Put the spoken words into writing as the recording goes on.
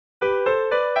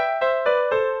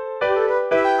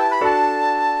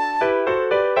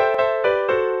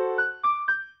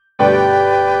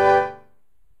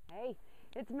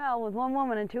It's Mel with One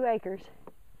Woman and 2 Acres.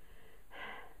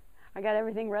 I got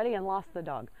everything ready and lost the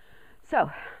dog. So,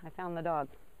 I found the dog.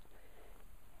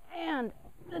 And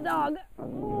the dog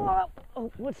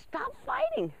would stop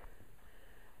fighting.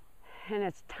 And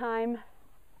it's time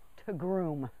to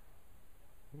groom.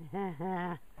 It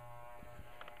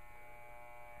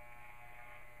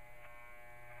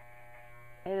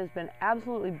has been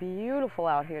absolutely beautiful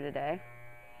out here today.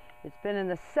 It's been in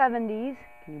the 70s.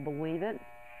 Can you believe it?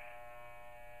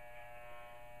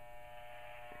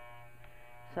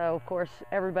 So, of course,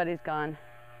 everybody's gone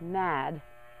mad.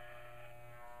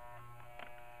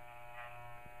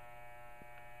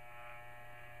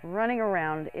 Running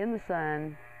around in the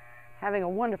sun, having a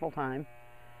wonderful time.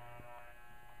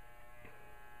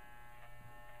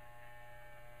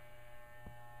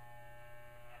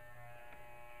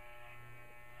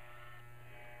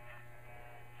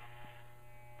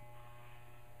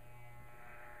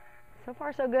 So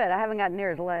far, so good. I haven't gotten near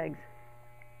his legs.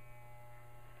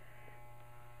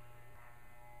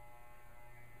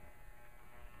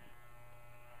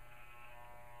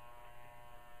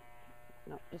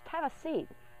 No, just have a seat.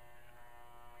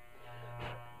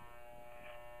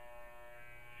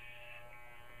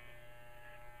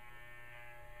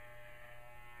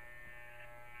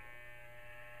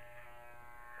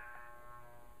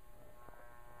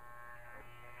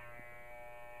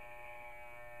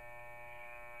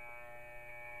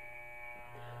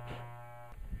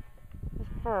 This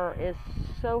fur is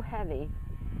so heavy.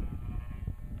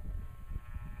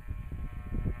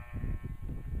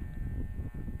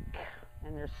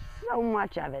 And there's so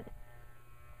much of it.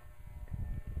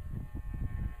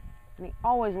 And he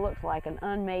always looks like an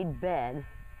unmade bed.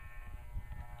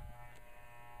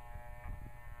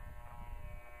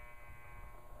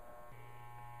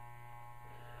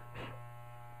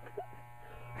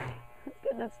 It's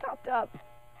getting it stopped up.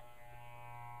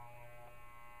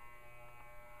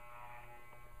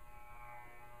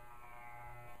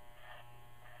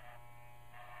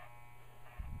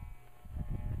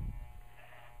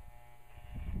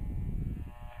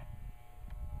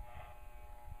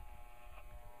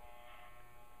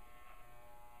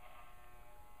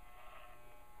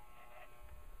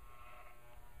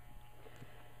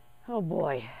 Oh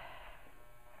boy.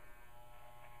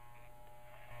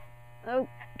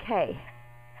 Okay.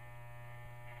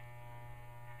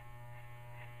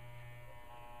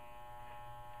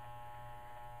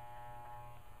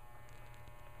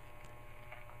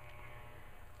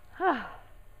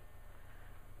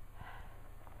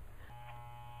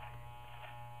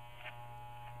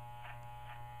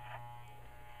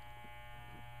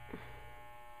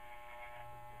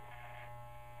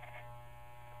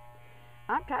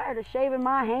 I'm tired of shaving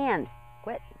my hand.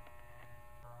 Quit.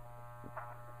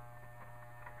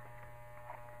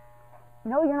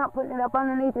 No, you're not putting it up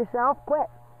underneath yourself. Quit.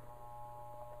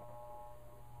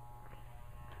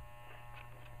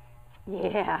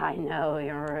 Yeah, I know.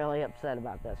 You're really upset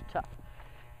about this. Tough.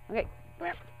 Okay.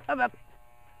 Up.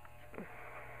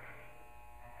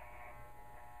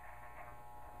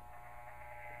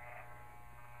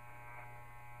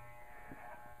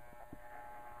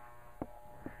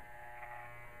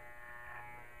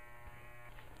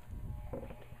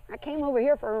 I came over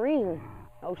here for a reason.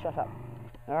 Oh, shut up.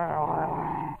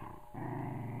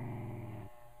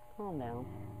 Calm down.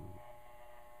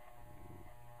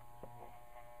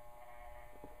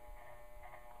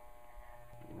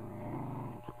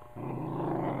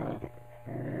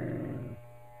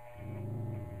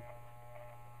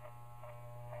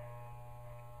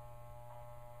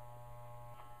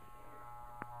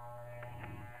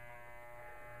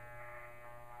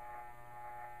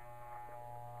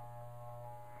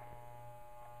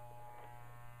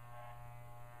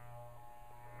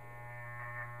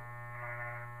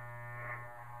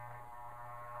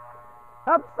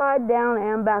 Upside down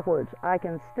and backwards. I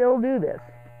can still do this.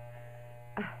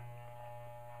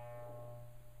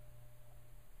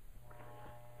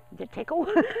 Did it tickle?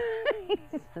 He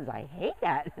says, I hate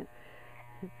that.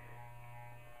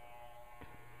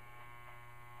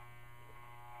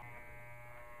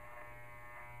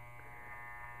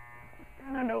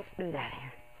 No, don't do that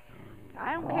here.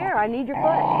 I don't care. I need your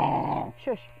foot.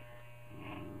 Shush.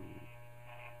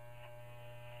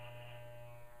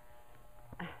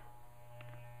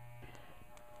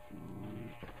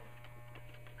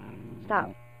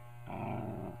 Stop.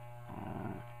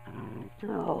 Oh.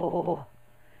 All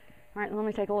right, let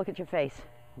me take a look at your face.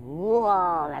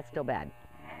 Whoa, that's still bad.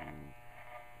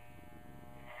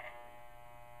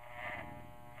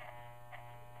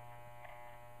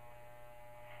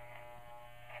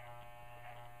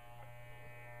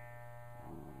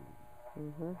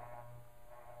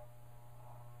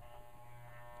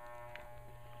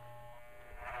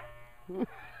 That's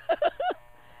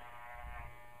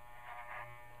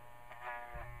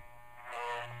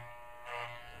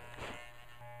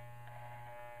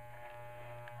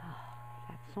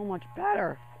so much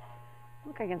better.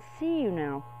 Look, I can see you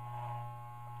now.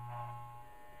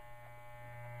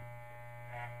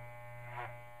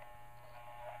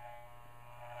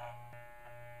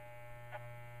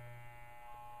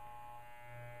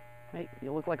 Hey,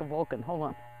 you look like a Vulcan. Hold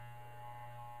on.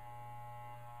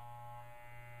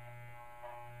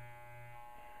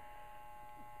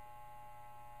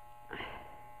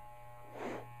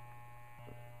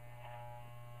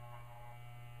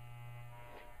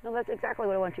 No, that's exactly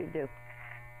what I want you to do.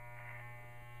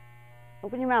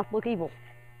 Open your mouth. Look evil.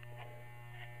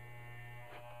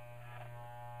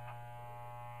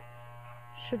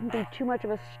 Shouldn't be too much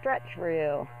of a stretch for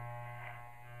you.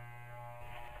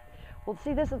 Well,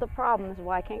 see, this is the problem. This is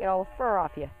why I can't get all the fur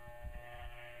off you.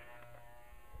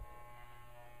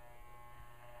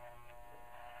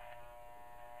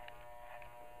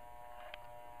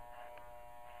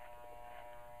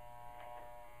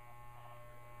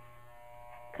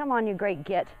 Come on, you great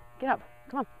git. Get up.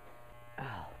 Come on.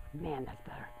 Oh, man, that's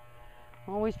better.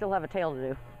 Well, we still have a tail to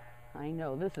do. I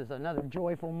know, this is another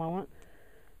joyful moment.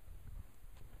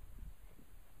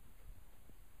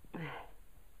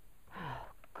 Oh,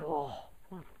 God.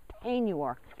 What a pain you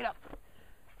are. Get up.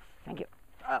 Thank you.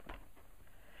 Up.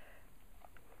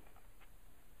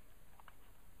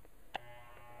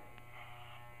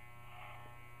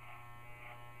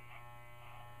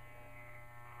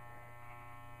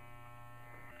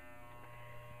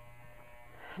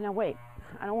 Now wait,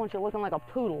 I don't want you looking like a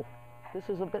poodle. This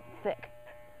is a bit thick.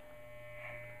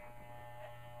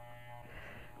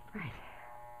 Right.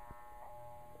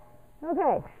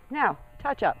 Okay, now,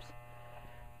 touch-ups.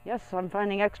 Yes, I'm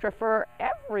finding extra fur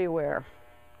everywhere.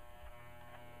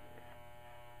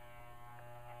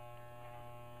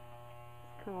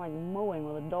 It's kind of like mowing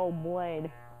with a dull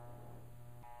blade.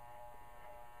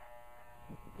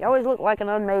 You always look like an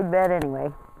unmade bed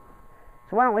anyway.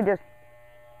 So why don't we just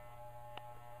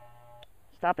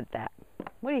stop at that.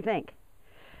 What do you think?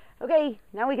 Okay,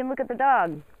 now we can look at the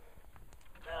dog.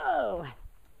 Oh.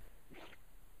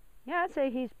 Yeah, I'd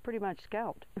say he's pretty much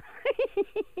scalped.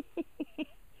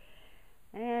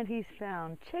 And he's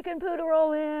found chicken poo to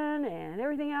roll in and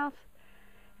everything else.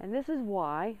 And this is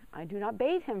why I do not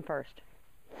bathe him first.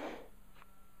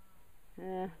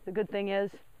 The good thing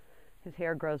is his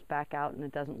hair grows back out and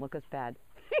it doesn't look as bad.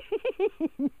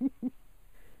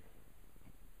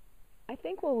 I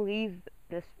think we'll leave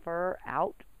this fur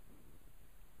out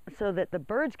so that the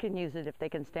birds can use it if they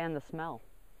can stand the smell.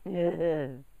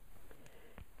 I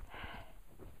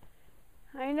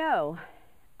know.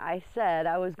 I said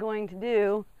I was going to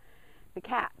do the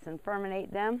cats and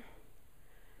furminate them.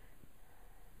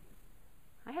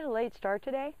 I had a late start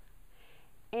today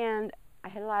and I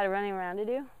had a lot of running around to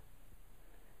do.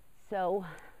 So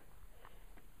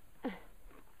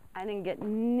I didn't get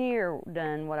near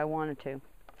done what I wanted to.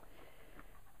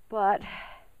 But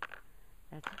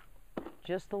that's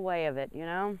just the way of it, you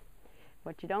know?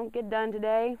 What you don't get done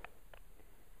today,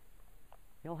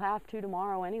 you'll have to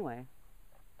tomorrow anyway.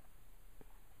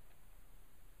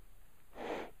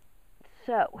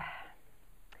 So,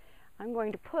 I'm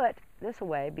going to put this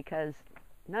away because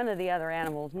none of the other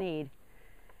animals need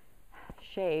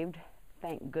shaved,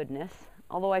 thank goodness.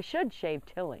 Although I should shave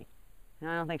Tilly, and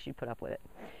I don't think she'd put up with it.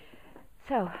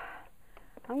 So,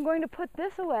 I'm going to put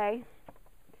this away.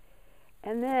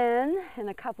 And then, in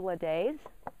a couple of days,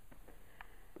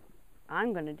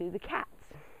 I'm going to do the cats.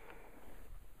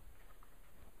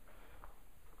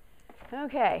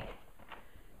 Okay,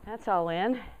 that's all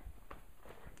in.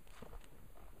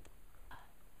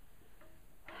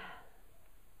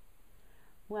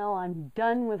 Well, I'm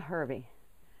done with Herbie.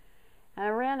 And I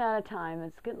ran out of time.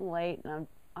 It's getting late, and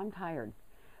I'm tired.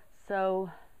 So,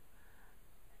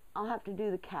 I'll have to do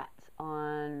the cats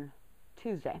on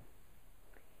Tuesday.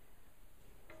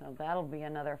 So that'll be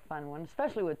another fun one,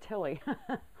 especially with Tilly.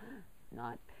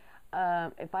 Not.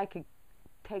 If I could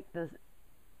take the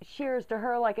shears to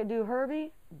her like I do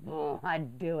Herbie,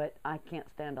 I'd do it. I can't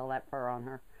stand all that fur on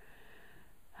her.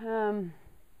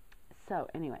 So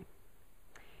anyway,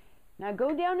 now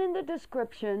go down in the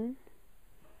description.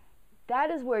 That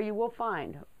is where you will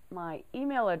find my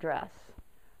email address,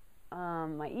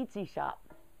 my Etsy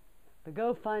shop, the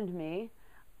GoFundMe.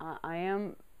 I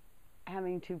am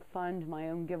having to fund my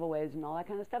own giveaways and all that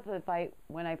kind of stuff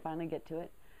when I finally get to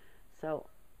it. So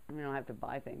I mean, I don't have to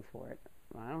buy things for it.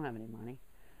 I don't have any money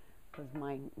because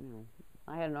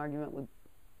I had an argument with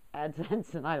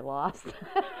AdSense and I lost.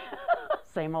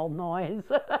 Same old noise.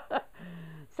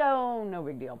 So no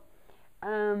big deal.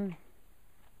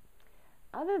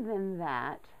 other than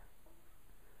that,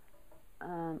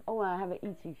 oh, I have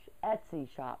an Etsy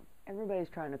shop. Everybody's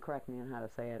trying to correct me on how to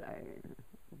say it.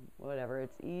 Whatever,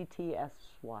 it's ETSY.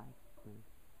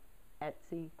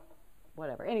 Etsy,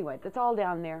 whatever. Anyway, that's all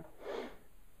down there.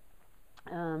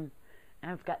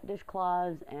 I've got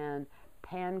dishcloths and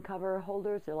pan cover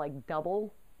holders. They're like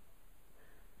double.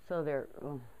 So they're,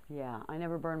 yeah, I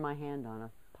never burn my hand on a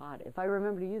pot. If I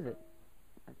remember to use it,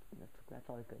 that's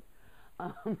always good.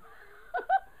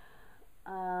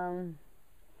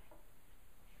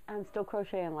 I'm still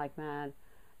crocheting like mad,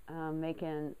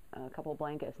 making a couple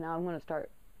blankets. Now I'm going to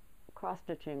start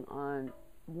cross-stitching on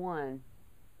one.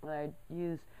 I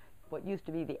use what used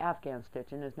to be the Afghan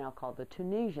stitch and is now called the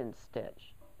Tunisian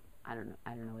stitch. I don't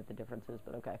know what the difference is,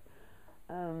 but okay.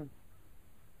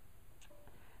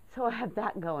 So I have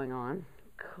that going on.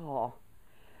 Cool.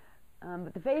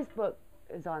 But the Facebook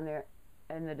is on there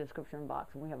in the description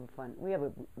box, and we have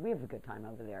we have a good time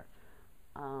over there.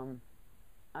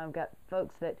 I've got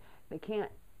folks that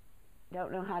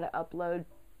don't know how to upload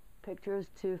pictures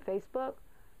to Facebook,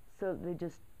 so they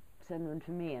just send them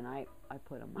to me, and I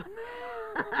put them on.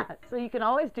 So you can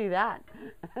always do that.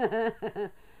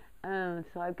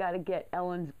 So I've got to get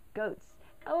Ellen's goats.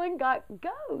 Ellen got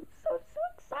goats. So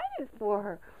excited for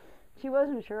her. She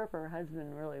wasn't sure if her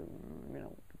husband really,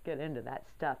 get into that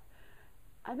stuff.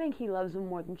 I think he loves them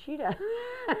more than she does.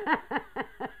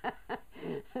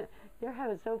 They're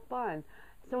having so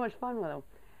much fun with them.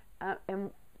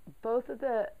 And both of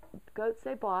the goats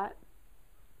they bought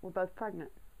were both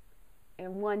pregnant.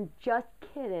 And one just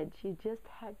kidded. She just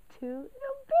had 2 little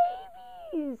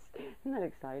babies. Isn't that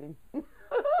exciting?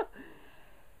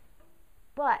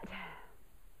 But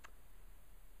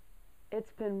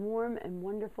it's been warm and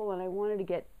wonderful, and I wanted to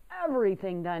get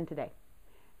everything done today.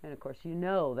 And of course,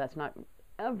 that's not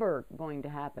ever going to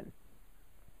happen.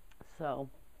 So,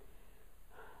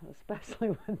 especially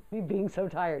with me being so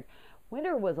tired.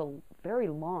 Winter was very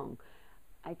long.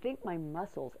 I think my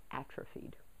muscles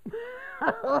atrophied.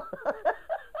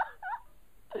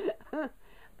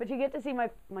 But you get to see my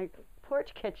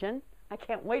porch kitchen. I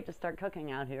can't wait to start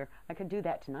cooking out here. I could do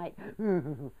that tonight.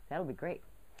 That'll be great.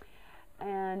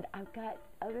 And I've got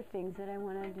other things that I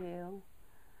want to do.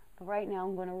 But right now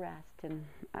I'm going to rest, and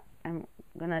I'm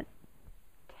going to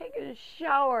take a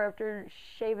shower after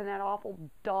shaving that awful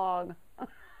dog.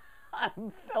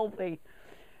 I'm filthy.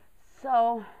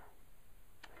 So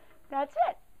that's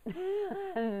it.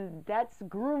 And that's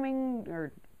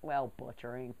grooming,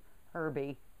 butchering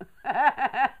Herbie.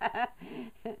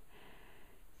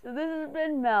 So this has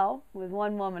been Mel with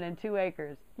 1 Woman and 2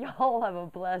 Acres. Y'all have a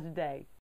blessed day.